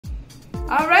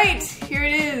All right, here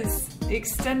it is, the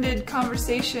extended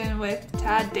conversation with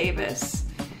Tad Davis.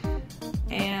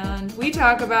 And we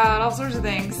talk about all sorts of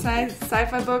things,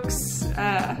 sci-fi books,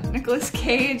 Nicolas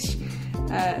Cage.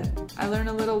 I learn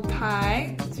a little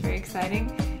Thai. It's very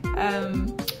exciting.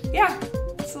 Yeah,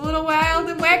 it's a little wild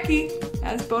and wacky,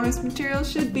 as bonus material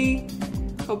should be.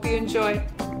 Hope you enjoy.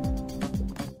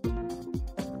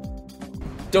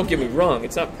 Don't get me wrong,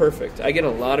 it's not perfect. I get a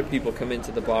lot of people come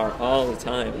into the bar all the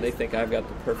time, and they think I've got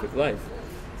the perfect life.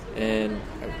 And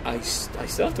I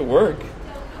still have to work.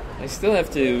 I still have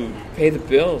to pay the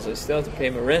bills. I still have to pay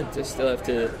my rent. I still have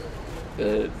to...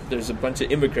 there's a bunch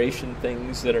of immigration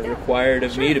things that are required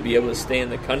of me to be able to stay in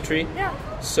the country. Yeah.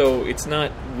 So it's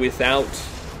not without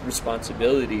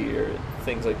responsibility or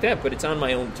things like that, but it's on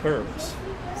my own terms.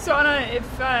 So on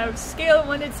a scale of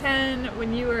 1 to 10,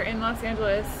 when you were in Los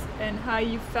Angeles, and how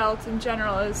you felt in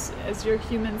general as your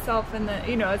human self and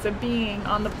as a being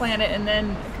on the planet, and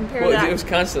then compare that. It was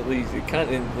constantly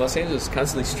in Los Angeles,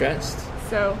 constantly stressed.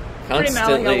 So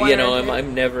constantly,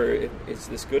 I'm never. Is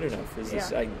this good enough? Is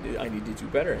this? I need to do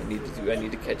better. I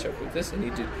need to catch up with this.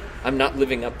 I'm not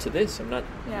living up to this. I'm not.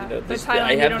 This, Thailand,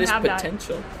 I have this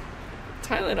potential.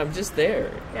 That. Thailand, I'm just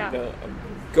there. Yeah. I'm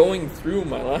going through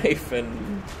my life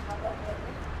and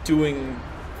doing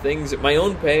things at my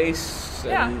own pace.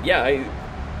 And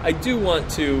I do want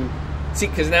to see,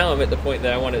 because now I'm at the point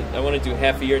that I want to do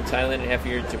half a year in Thailand and half a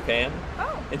year in Japan.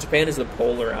 Oh. And Japan is the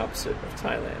polar opposite of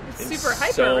Thailand. It's in super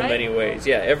hyper, so right? many ways.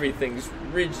 Yeah, everything's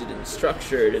rigid and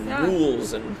structured and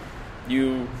rules, and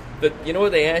you know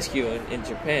what they ask you in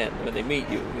Japan when they meet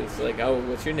you? It's like, oh,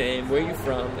 what's your name? Where are you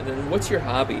from? And then what's your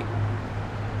hobby?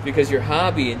 Because your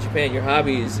hobby in Japan,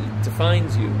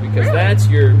 defines you, because that's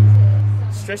your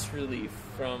stress relief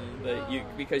from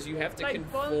because you have to like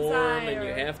conform and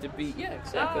you have to be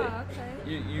exactly. Oh,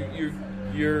 okay.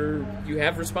 You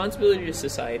have responsibility to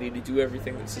society to do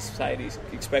everything that society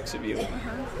expects of you,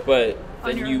 but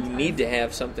then you need to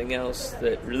have something else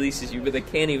that releases you. But they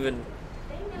can't even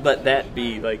let that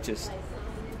be like just.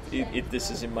 This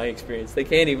is in my experience. They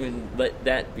can't even let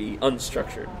that be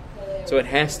unstructured. So it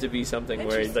has to be something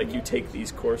where like you take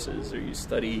these courses or you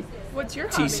study. What's your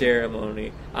tea hobby?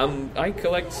 Ceremony. I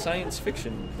collect science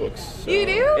fiction books. So, you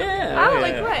do? Yeah. Oh,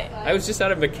 like what? I was just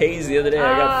out of McKay's the other day.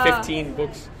 I got 15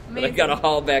 books that I got to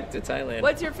haul back to Thailand.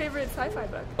 What's your favorite sci-fi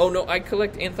book? Oh no, I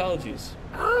collect anthologies.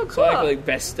 Oh, cool. So I collect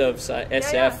best of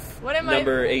SF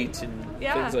number 8 and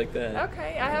things like that.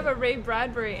 Okay, I have a Ray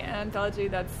Bradbury anthology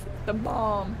that's the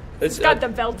bomb. It's got The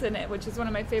Veldt in it, which is one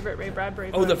of my favorite Ray Bradbury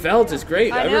books. Oh, The Veldt is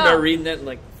great. I remember reading that in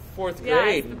like 4th grade. Yeah,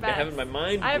 it's the and best. having my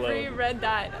mind blown. I've reread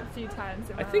that a few times.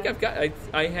 I think I've got.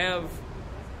 I have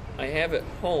at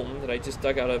home that I just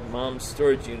dug out of Mom's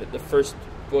storage unit. The first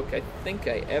book I think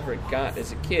I ever got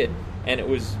as a kid, and it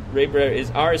was Ray Bradbury.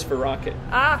 R is for Rocket.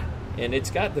 Ah. And it's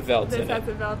got The Veldt in it. It's got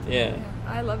The Veldt in it. Yeah.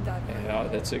 I love that. Oh,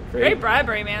 that's a great. Ray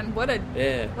Bradbury, man, what a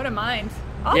mind.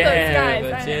 All those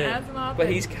guys, Asimov. But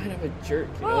he's kind of a jerk.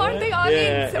 Aren't they all?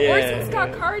 Orson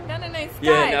Scott Card, not a nice guy.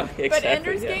 Yeah, no, exactly, but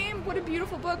Ender's Game, what a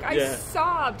beautiful book. I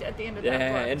sobbed at the end of that book.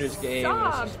 Yeah, Ender's Game.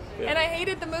 Sobbed. And I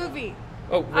hated the movie.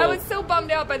 Oh, well, I was so bummed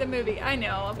out by the movie. I know,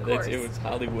 of course. It was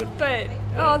Hollywood. But,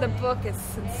 the book is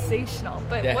sensational.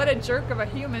 But what a jerk of a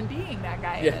human being that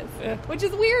guy is. Yeah. Which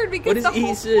is weird because the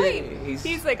whole point,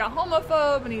 he's like a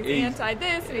homophobe and he's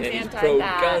anti-this and he's anti-that. He's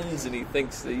pro-guns and he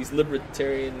thinks that he's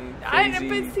libertarian, crazy.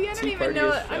 But see, I don't even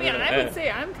know. I mean, I would say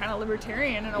I'm kind of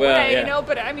libertarian in a way,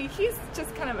 but I mean, he's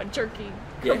just kind of a jerky,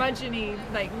 curmudgeon-y,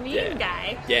 like mean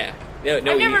guy. Yeah. No, I've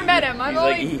never met him. I've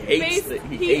only he hates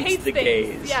the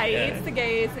gays. Yeah, he hates the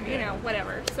gays and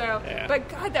whatever. So, but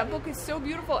God, that book is so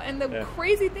beautiful. And the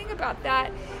crazy thing about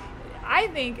that, I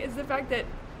think, is the fact that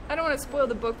I don't want to spoil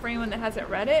the book for anyone that hasn't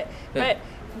read it, but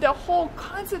the whole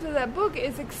concept of that book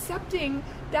is accepting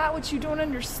that which you don't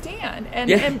understand and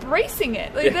embracing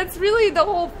it. Like that's really the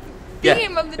whole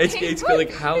theme of the it's book.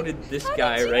 Like, how did this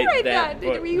guy write that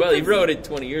book? Well, he wrote it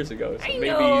 20 years ago, so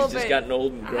maybe he's just gotten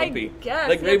old and grumpy. I guess.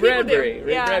 Like Ray Bradbury.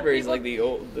 Ray Bradbury's like the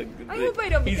old... I hope I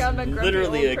don't become a grumpy old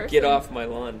literally a person.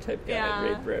 get-off-my-lawn type guy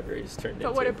Ray Bradbury's turned into.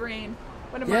 But what a brain.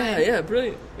 What a mind. Yeah,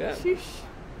 brilliant. Yeah. Sheesh.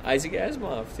 Isaac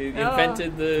Asimov, who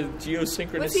invented the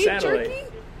geosynchronous Was he satellite.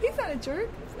 Jerky? He's not a jerk.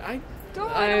 I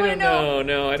don't know.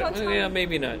 No, I don't. Yeah,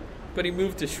 maybe not. But he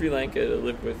moved to Sri Lanka to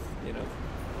live with,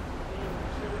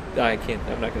 I can't.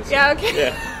 I'm not going to say. Yeah, okay.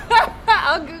 Yeah.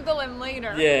 I'll Google him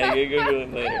later. Yeah, you Google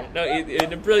him later. No,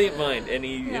 in a brilliant mind, and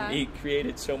he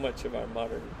created so much of our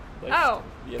modern.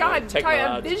 God,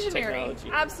 technology.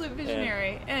 Absolute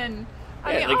visionary, and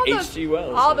I mean, like all H.G.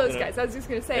 Wells. all those guys. I was just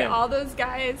gonna say, Yeah. all those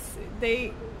guys,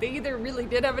 they either really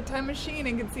did have a time machine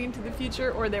and could see into the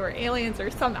future, or they were aliens or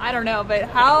something. I don't know, but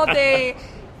how they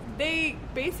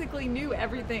basically knew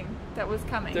everything that was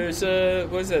coming. There's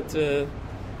what is that?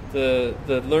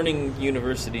 The Learning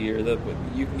University, or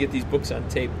you can get these books on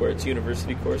tape where it's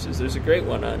university courses. There's a great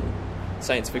one on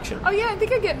science fiction. Oh yeah, I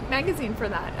think I get a magazine for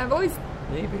that. I've always.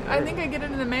 Maybe. I think I get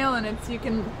it in the mail, and it's you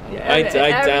can. I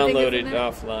download it in there.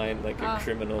 offline like a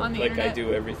criminal, on the like internet? I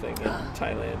do everything in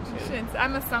Thailand. Yeah. Shit,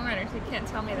 I'm a songwriter, so you can't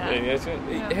tell me that. Yeah, that's right.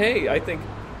 Yeah. Hey, I think.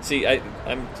 See, I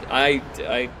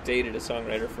dated a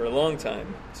songwriter for a long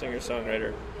time,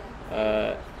 singer-songwriter,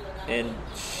 and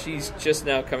she's just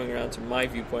now coming around to my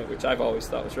viewpoint, which I've always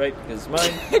thought was right because it's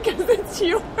mine. Because it's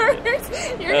yours.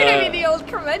 You're gonna be the old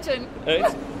curmudgeon.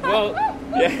 Well,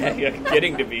 yeah,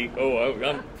 getting to be.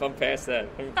 Oh, I'm past that.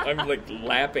 I'm like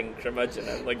lapping curmudgeon.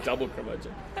 I'm like double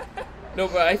curmudgeon. No,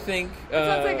 but I think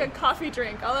Sounds like a coffee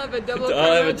drink. I'll have a double.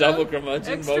 I'll have a double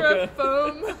curmudgeon Extra mocha.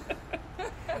 foam.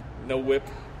 No whip.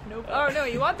 Nope. Oh no,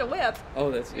 you want the whip?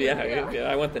 Oh, that's yeah.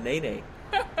 I want the nay.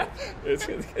 There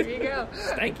you go.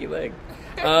 Stanky leg.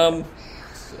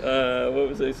 What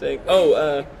was I saying?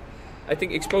 Oh, I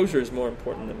think exposure is more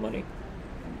important than money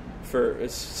for a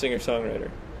singer-songwriter.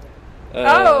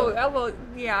 Well,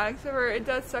 yeah. Except for it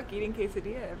does suck eating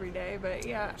quesadilla every day, but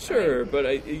yeah. Sure,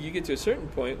 but you get to a certain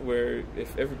point where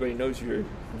if everybody knows you're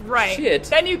right, shit,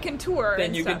 then you can tour.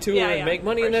 Then you can tour and make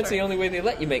money, and that's the only way they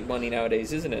let you make money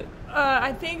nowadays, isn't it?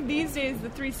 I think these days the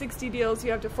 360 deals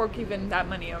you have to fork even that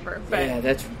money over. But yeah,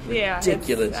 that's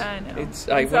ridiculous. I know.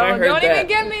 When I heard don't that, even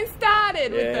get me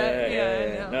started with that.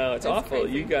 Yeah. No, it's awful.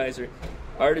 Crazy. You guys are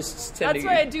artists. That's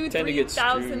why I do tend to get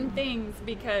 3,000 things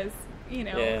because. You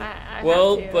know, yeah. I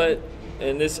well, have to.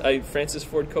 but Francis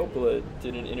Ford Coppola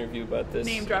did an interview about this.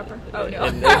 Name dropper. Oh no,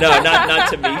 no, not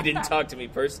to me. He didn't talk to me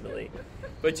personally,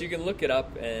 but you can look it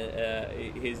up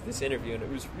and this interview, and it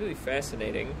was really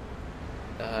fascinating.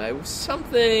 It was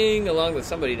something along with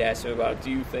somebody had asked him about.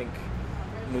 Do you think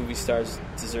movie stars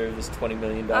deserve this $20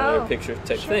 million picture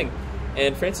type thing?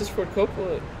 And Francis Ford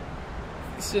Coppola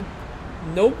said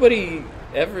nobody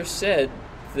ever said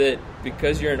that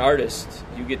because you're an artist,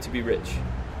 you get to be rich.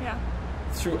 Yeah.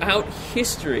 Throughout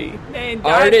history,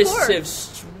 artists have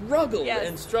struggled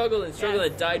and struggled and struggled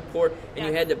and died poor, and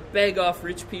you had to beg off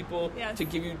rich people to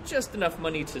give you just enough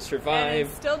money to survive. And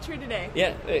it's still true today.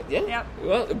 Yeah. Yep.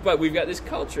 Well, but we've got this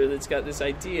culture that's got this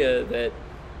idea that,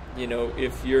 you know,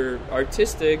 if you're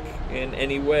artistic in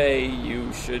any way,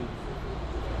 you should,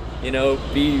 you know,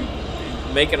 be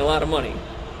making a lot of money,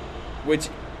 which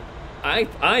I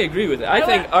agree with it. I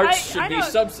think art should be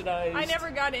subsidized. I never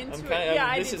got into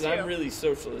it. I'm really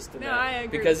socialist in that. I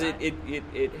agree because with that.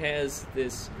 it has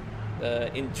this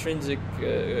intrinsic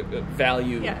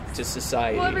value to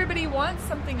society. Well, everybody wants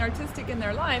something artistic in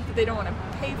their life, but they don't want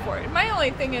to pay for it. My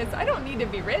only thing is, I don't need to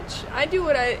be rich. I do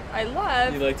what I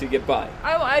love. You like to get by.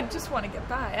 I just want to get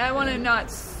by. I want to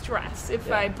not stress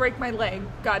if I break my leg,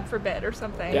 God forbid, or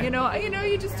something. Yeah. You know,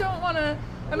 you just don't want to.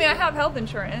 I mean, I have health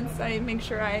insurance. I make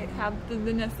sure I have the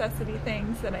necessity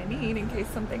things that I need in case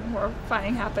something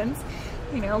horrifying happens.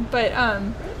 You know, but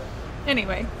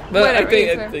anyway. But whatever.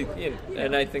 I think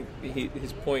and I think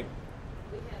his point,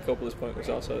 Coppola's point, was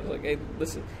also like, hey,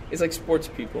 listen, it's like sports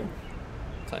people.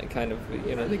 Kind of,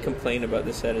 you know, they complain about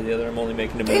this, that, or the other. I'm only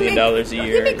making $1 million a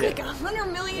year. They make like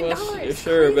 $100 million. Well,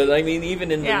 sure, but I mean,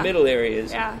 even in the middle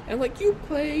areas, and like you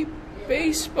play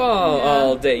baseball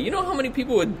all day. You know how many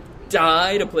people would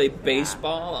die to play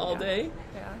baseball all day?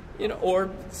 Yeah. You know, or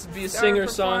be a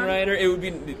singer-songwriter. It would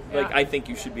be like, I think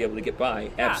you should be able to get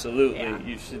by.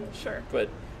 Absolutely, you should. Sure. But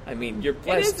I mean, you're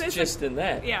blessed just in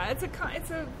that. Yeah, it's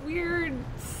a weird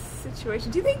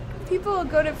situation. Do you think people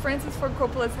go to Francis Ford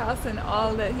Coppola's house and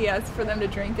all that he has for them to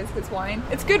drink is his wine?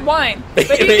 It's good wine, but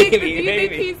do you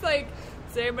think he's like,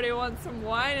 does anybody want some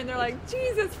wine? And they're like,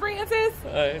 Jesus, Francis,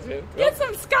 get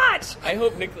some scotch. I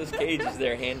hope Nicolas Cage is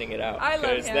there handing it out. I love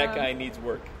him. Because that guy needs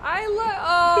work.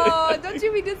 Don't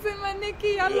you be dissing my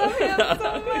Nicky. I love him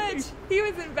so much. He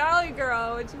was in Valley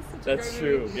Girl, which is such a great That's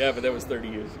true. movie. Yeah, but that was 30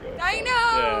 years ago. I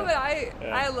know, but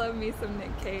I love me some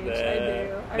Nick Cage.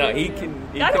 I do. He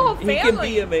can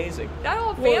be amazing. That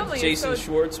whole family. Jason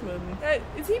Schwartzman.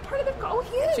 Is he part of the? Oh,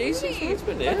 he is. Jason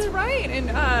Schwartzman. Yeah. That's right.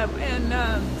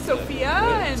 And Sophia.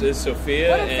 And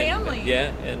Sophia. What a family.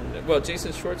 And well,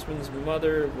 Jason Schwartzman's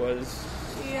mother was.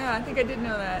 Yeah, I think I did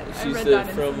know that. I read She's that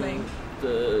in from something.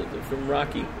 from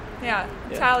Rocky. Yeah,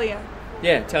 Talia.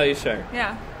 Yeah, Talia Shire.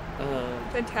 Yeah.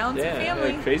 The talented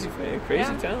family. Crazy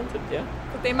talented. Yeah.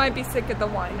 But they might be sick of the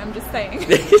wine. I'm just saying.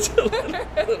 It's a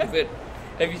little bit.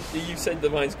 You said the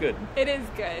wine's good. It is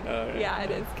good. Yeah,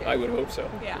 it is good. I would hope so.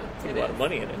 Yeah, Put a lot of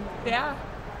money in it. Yeah.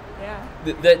 Yeah.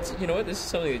 That's, you know what, this is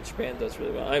something that Japan does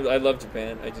really well. I love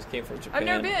Japan. I just came from Japan. I've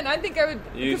never been. I think I would,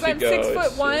 You because I'm should go.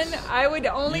 6'1", I would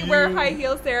only wear high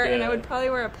heels there, and I Yeah. would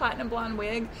probably wear a platinum blonde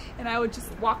wig, and I would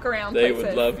just walk around They places.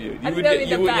 would love you. I think that'd be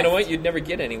the You know what? best. You'd never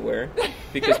get anywhere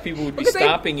because people would be Because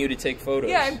stopping you to take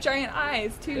photos. Yeah, I have giant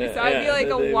eyes, too, Yeah, so I'd be yeah, like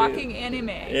they'd a be- walking anime,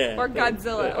 or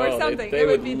Godzilla, or something. They It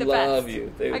would would be the love best.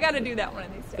 you. I got to do that one of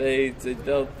these days.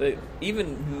 They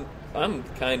even I'm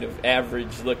kind of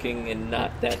average looking and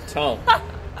not that tall,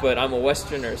 but I'm a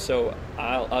Westerner, so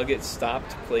I'll get stopped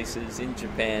places in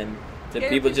Japan that Get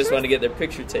people just pictures? want to get their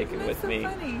picture taken That's with so me,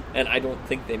 funny. and I don't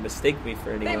think they mistake me for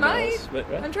anyone They might. else. But,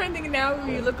 I'm trying to think now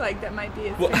who you look like that might be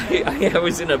a well, thing. I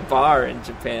was in a bar in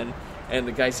Japan, and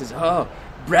the guy says, "Oh,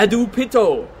 Bradu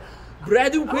Pito,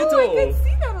 Bradu Pito." Oh, I can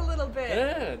see that a little bit.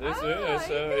 Yeah,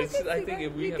 I think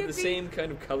that. we You have could the be- same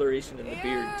kind of coloration in the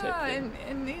beard type thing.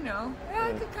 and you know,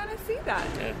 I could kind of see that.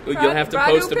 Yeah. Well, you'll have to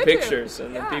post the Radu Pitu. pictures,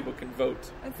 and then Yeah. people can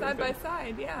vote. And side by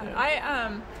side, yeah.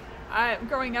 Yeah. I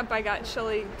growing up, I got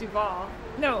Shelley Duvall.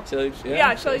 No. Shelley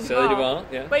Shelley Duvall. Duvall,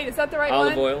 yeah. Wait, is that the right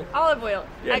Olive one? oil. Olive oil.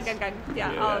 Yes.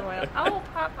 Yeah, Yeah. olive oil. Oh,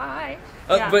 Popeye.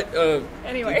 Yeah. But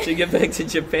Anyway. to get back to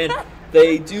Japan,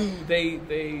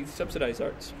 they subsidize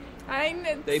arts.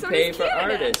 They so pay does for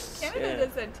Canada. artists. Canada Yeah.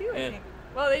 does that too, I Yeah. think.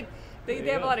 Well, they There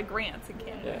you have a go. lot of grants in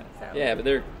Canada. Yeah, So. yeah, but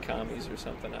they're commies or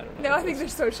something. I don't know. No, I think they're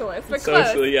socialists, but close.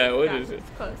 Socially, yeah. What is it? It's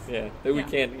close. Yeah, that we Yeah.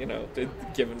 can't, they're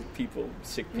giving people,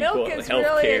 sick people, Milk is health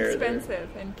really care. expensive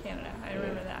in Canada. I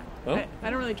remember that. Well, I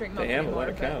don't really drink milk They have a anymore. lot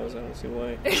of cows. I don't see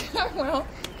why. But well,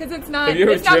 because it's not. Have you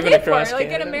ever it's not driven paid for. across Like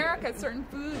in Canada? America, certain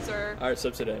foods are.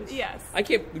 Subsidized. Yes. I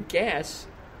can't. Gas.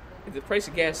 The price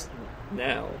of gas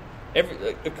now.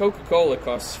 The Coca-Cola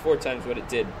costs 4 times what it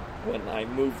did when I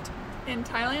moved. In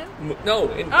Thailand? No,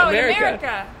 in Oh, America. in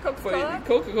America. Coca-Cola?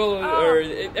 Coca-Cola Oh. or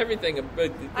everything.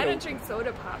 But, I don't drink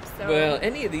soda pop, so. Well,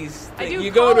 any of these. I do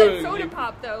you call go to it soda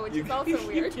pop, though, which is also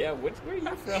weird. Yeah, where are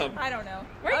you from? I don't know.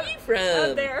 Where are you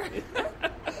from? Up there.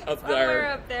 Up Somewhere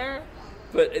there. up there.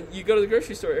 But you go to the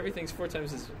grocery store, everything's 4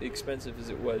 times as expensive as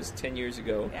it was 10 years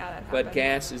ago. Yeah, that But happened.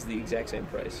 gas is the exact same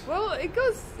price. Well, it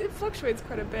fluctuates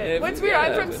quite a bit. Yeah, What's weird,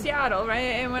 I'm from but- Seattle, right?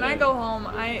 And when I Yeah. go home,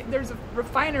 there's a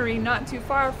refinery not too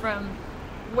far from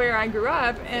where I grew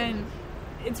up, and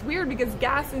it's weird because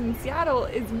gas in Seattle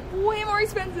is way more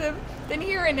expensive than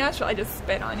here in Nashville. I just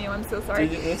spit on you. I'm so sorry.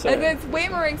 Did you? That's And all right. it's way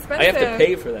more I expensive. have to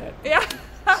pay for that. Yeah.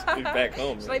 Back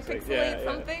home. Should I It's like, pixelate yeah, yeah.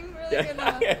 something really Yeah,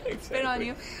 gonna yeah, spit on exactly.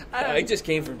 you? I just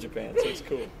came from Japan, so it's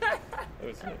cool. That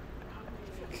was it.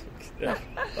 Yeah.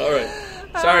 All right.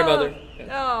 Sorry, Mother.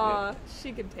 Oh,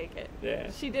 she could take it. Yeah.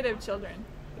 She did have children.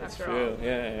 That's after true. all.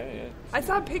 Yeah. I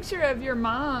saw a picture of your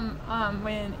mom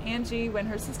when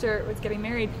her sister was getting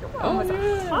married. Your mom was yeah.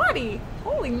 a hottie.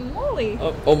 Holy moly.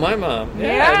 Oh, my mom.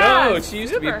 Yeah, Yeah, no, she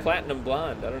used to super. be platinum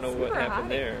blonde. I don't know what Super happened hottie.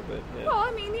 there, but yeah. Well,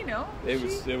 I mean,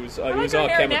 it was I it like was her all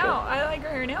hair chemical. now. I like her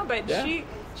hair now, but Yeah. she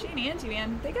and Auntie,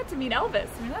 man, they got to meet Elvis.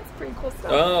 I mean, that's pretty cool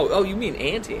stuff. Oh, you mean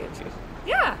Auntie?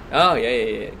 Yeah. Oh,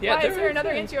 yeah. Yeah, Why, is there they're- another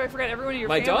Auntie? I forgot everyone in your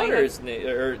My family. daughter's name,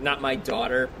 or not my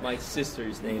daughter, my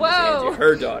sister's name Whoa. is Angie.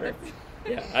 Her daughter.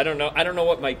 Yeah, I don't know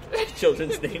what my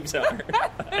children's names are.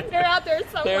 They're out there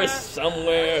somewhere. They're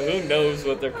somewhere. Who knows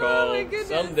what they're called? Oh, my goodness.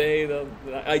 Someday they'll.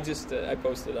 I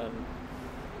posted on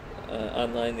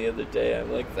online the other day.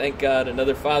 I'm like, thank God,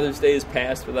 another Father's Day has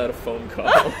passed without a phone call.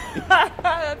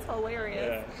 That's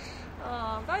hilarious. Yeah.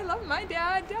 Oh, but I love my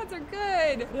dad. Dads are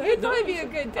good. Yeah, You'd no, probably be a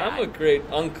good dad. I'm a great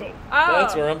uncle. Oh,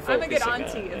 That's where I'm I'm focusing a good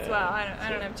auntie on. as Yeah. well. I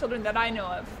don't have children that I know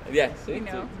of. Yeah, see, You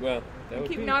know. well, that would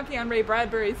Keep be. knocking on Ray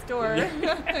Bradbury's door.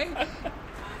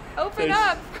 Open There's-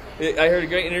 up. I heard a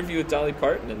great interview with Dolly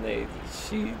Parton, and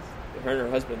her and her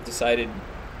husband decided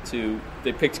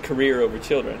they picked career over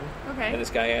children. Okay. And this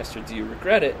guy asked her, "Do you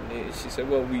regret it?" And she said,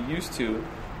 "Well, we used to,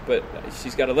 but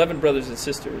she's got 11 brothers and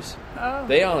sisters. Oh.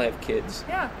 They all have kids."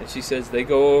 Yeah. And she says they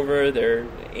go over, they're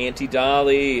Auntie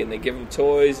Dolly, and they give them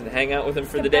toys and hang out with them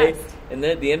for the the day. best. And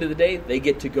then at the end of the day, they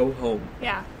get to go home.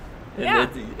 Yeah. And, Yeah.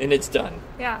 and it's done.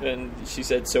 Yeah. And she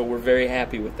said, so we're very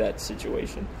happy with that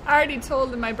situation. I already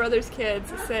told my brother's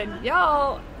kids, I said,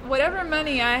 y'all, whatever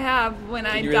money I have when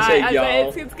I You were gonna die, say, I said,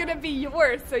 y'all. it's going to be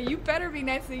yours. So you better be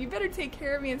nice. So you better take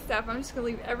care of me and stuff. I'm just going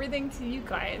to leave everything to you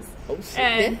guys. Oh, shit,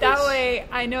 and yes. that way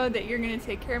I know that you're going to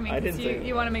take care of me. I 'cause didn't think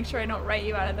you want to make sure I don't write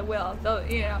you out of the will. They'll,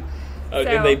 Oh, So-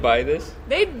 did they buy this?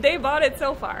 They bought it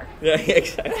so far. Yeah,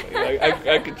 exactly.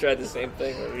 I could try the same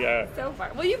thing. Yeah. So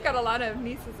far. Well, you've got a lot of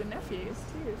nieces and nephews,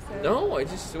 too. So. No, I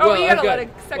just. Oh, well, you got I've a lot of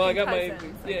second I got cousins,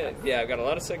 I my guess. yeah. I've got a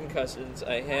lot of second cousins.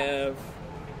 I have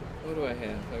What do I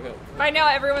have? I got. By now,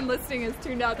 everyone listening is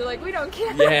tuned out. They're like, we don't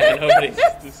care. Yeah, nobody.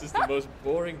 This is the most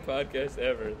boring podcast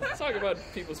ever. Let's talk about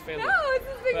people's family. No,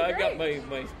 this is Well, I got great.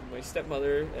 my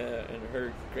stepmother and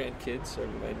her grandkids, or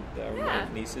my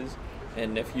nieces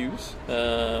and nephews.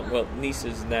 Well,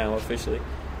 nieces now officially,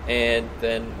 and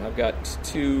then I've got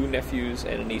 2 nephews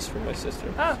and a niece from my sister.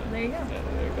 Oh, there you go. Yeah,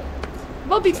 there you go.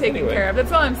 We'll be taken anyway. care of.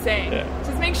 That's all I'm saying. Yeah.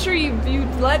 Just make sure you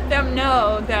let them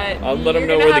know that I'll let them you're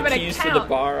know gonna where have the an keys account. to the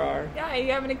bar are. Yeah,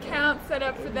 you have an account set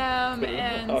up for them, Put 'em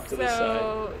and off to the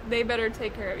so they better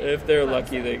take care of you. If they're That's all I'm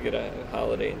lucky, saying. they get a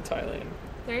holiday in Thailand.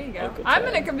 There you go. Uncle I'm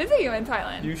Ted. gonna come visit you in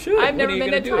Thailand. You should. I've When never are you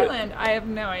been to gonna do it? Thailand. I have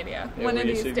no idea. Yeah, One well, of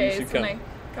you these should days when come. I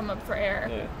come up for air.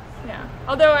 Yeah. Yeah.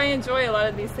 Although I enjoy a lot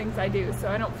of these things I do, so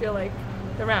I don't feel like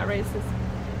the rat race is,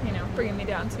 bringing me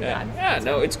down too Yeah, bad. yeah,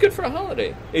 no, it's good for a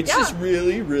holiday. It's Yeah. just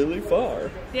really, really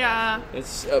far. Yeah.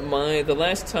 It's the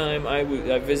last time I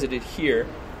visited here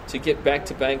to get back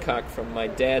to Bangkok from my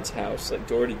dad's house, like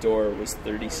door to door, was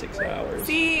 36 hours.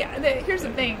 See, here's the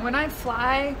thing. When I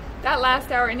fly, that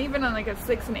last hour, and even on like a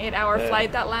 6 and 8 hour Yeah.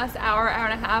 flight, that last hour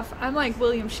and a half, I'm like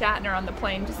William Shatner on the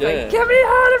plane, just Yeah. like, get me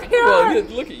out of here! Well,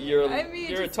 look at you. I mean,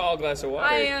 You're a just- tall glass of water.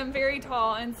 I am very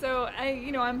tall, and so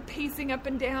I'm pacing up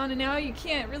and down, and now you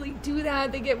can't really do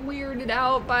that. They get weirded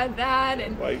out by that,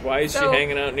 and Why is so- she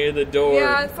hanging out near the door?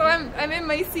 yeah. So I'm in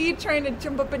my seat trying to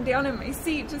jump up and down in my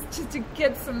seat just to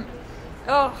get some.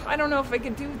 Oh, I don't know if I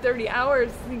could do 30 hours.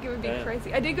 I think it would be Yeah.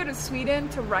 crazy. I did go to Sweden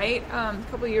to write a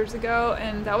couple of years ago,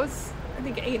 and that was, I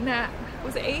think,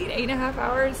 8.5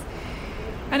 hours?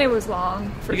 And it was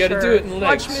long, for You sure. gotta do it in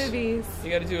legs. Watch movies.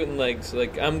 You got to do it in legs.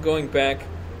 Like, I'm going back.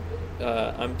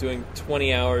 I'm doing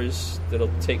 20 hours. That'll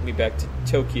take me back to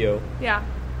Tokyo. Yeah.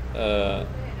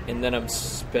 And then I'm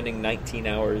spending 19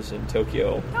 hours in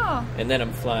Tokyo. Oh. And then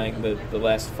I'm flying the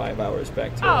last 5 hours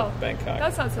back to Oh, Bangkok.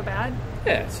 that's not so bad.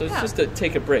 Yeah, so it's Yeah. just to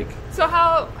take a break. So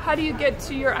how do you get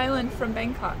to your island from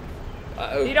Bangkok?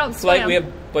 You don't flight. swim. We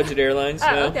have budget airlines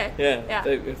Oh, now. okay. Yeah, Yeah.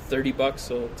 $30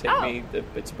 will take Oh. me.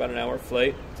 It's about an hour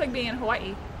flight. It's like being in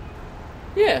Hawaii.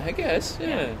 Yeah, I guess.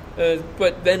 Yeah,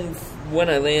 but then when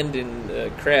I land in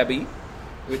Krabi,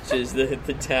 which is the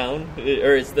town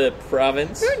or it's the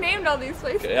province. Who named all these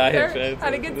places? I have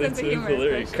Had a good sense of humor.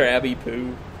 hilarious. Krabby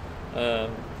Poo,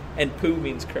 and Poo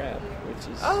means crab, which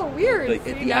is Oh, weird. Like,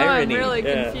 See, the now irony. I'm really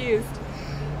yeah. confused.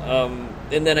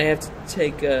 And then I have to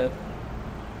take a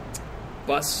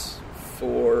bus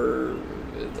for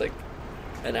like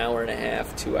an hour and a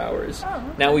half, 2 hours. Oh, okay.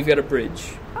 Now we've got a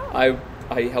bridge. Oh.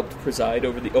 I helped preside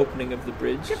over the opening of the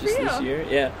bridge Good for just this you. year.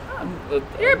 Yeah,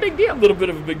 You're a big deal. A little bit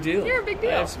of a big deal. You're a big I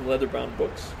deal. have some leather-bound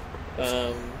books.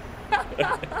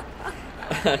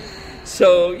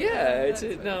 So yeah,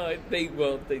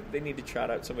 they need to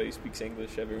trot out somebody who speaks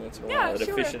English every once in a Yeah, while at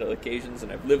sure. official occasions,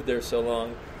 and I've lived there so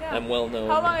long, Yeah. I'm well known.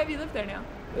 How long have you lived there now?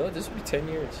 Well, this will be 10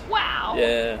 years. Wow.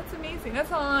 Yeah. That's amazing. That's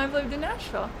how long I've lived in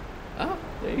Nashville. Oh,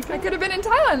 there you go. I could have been in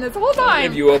Thailand this whole time.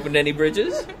 Have you opened any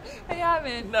bridges? I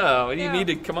haven't. No, you No. need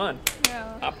to come on.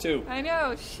 No. Hop two. I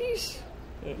know. Sheesh.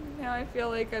 Yeah. Now I feel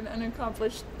like an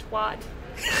unaccomplished twat.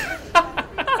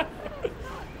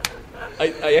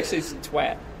 I actually it's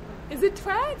twat. Is it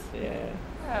twat? Yeah.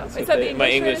 Oh. That's Is what that they- the my English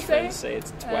way English to friends say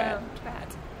it's twat.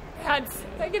 Twat. I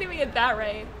can't even get that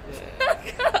right.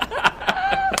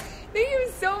 Thank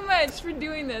you so much for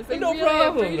doing this. I No really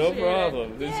problem. No appreciate it.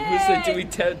 problem. Yay. Did we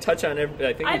touch on every?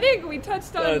 I think we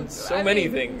touched on so many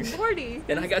things. 40.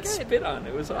 And I got That's good. spit on.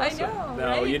 It was awesome. know, No,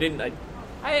 right? you didn't.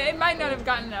 I might not have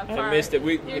gotten that far. I missed it.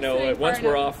 You're sitting Once far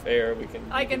we're enough. off air, we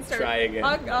can start. try again.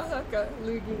 I'll hook a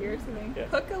loogie or something. Yeah.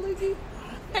 Hook a loogie?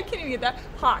 I can't even get that.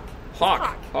 Hawk.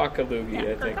 Hawkaloogie,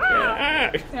 Yeah. I think.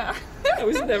 Ah. Yeah. Yeah.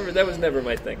 That was never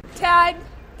my thing. Tad,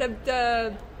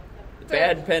 the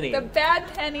Bad penny. The bad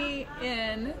penny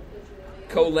in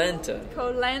Koh-Lanta.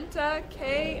 Koh-Lanta,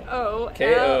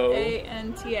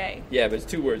 Kollanta. Yeah, but it's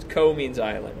 2 words. Ko means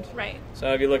island. Right.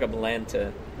 So if you look up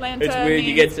Lanta, Lanta it's weird.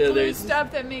 You means get to blue there's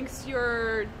stuff that makes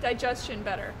your digestion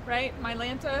better, right? My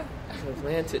Lanta.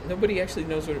 Lanta. Nobody actually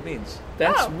knows what it means.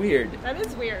 That's Oh. weird. That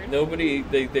is weird. Nobody.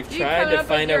 They've You tried come to up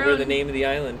find with out your where the own- name of the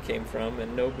island came from,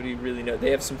 and nobody really knows.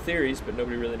 They have some theories, but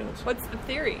nobody really knows. What's the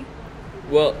theory?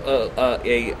 Well,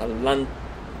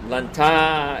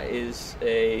 Lanta is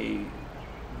a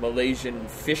Malaysian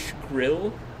fish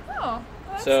grill. Oh,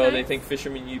 that's So nice. they think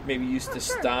fishermen maybe used to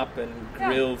sure. stop and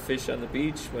grill fish on the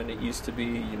beach when it used to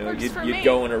be, Works for you'd me.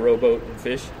 go in a rowboat and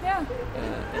fish. Yeah.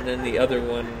 And then the other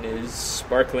one is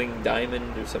sparkling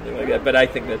diamond or something like that. But I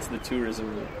think that's the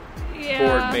tourism Yeah.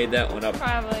 board made that one up.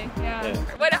 Probably. Yeah.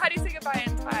 Yeah. How do you say goodbye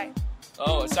in Thai?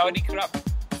 Oh, Saudi krap.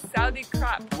 Saudi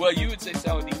krap. Well, you would say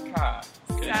Saudi ka.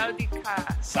 Saudi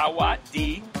ka.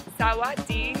 Sawadi.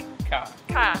 Sawadee Ka.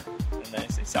 ka. And then I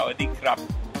say Sawadee krap.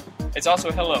 It's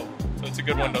also hello, so it's a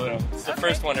good one to know. It's the Okay.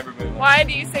 first one everybody wants. Why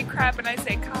do you say crap and I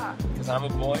say ka? Because I'm a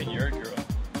boy and you're a girl.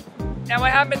 Now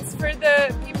what happens for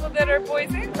the people that are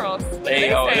boys and girls? What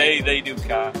do say? They do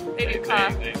ka. They do ka.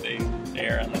 They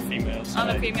are on the female side. On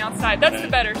the female side. That's the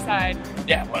better side.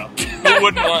 Yeah, well, who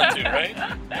wouldn't want to, right?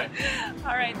 Yeah.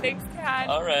 All right, thanks, Tad.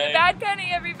 All right. Bad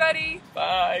Penny, everybody.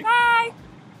 Bye. Bye.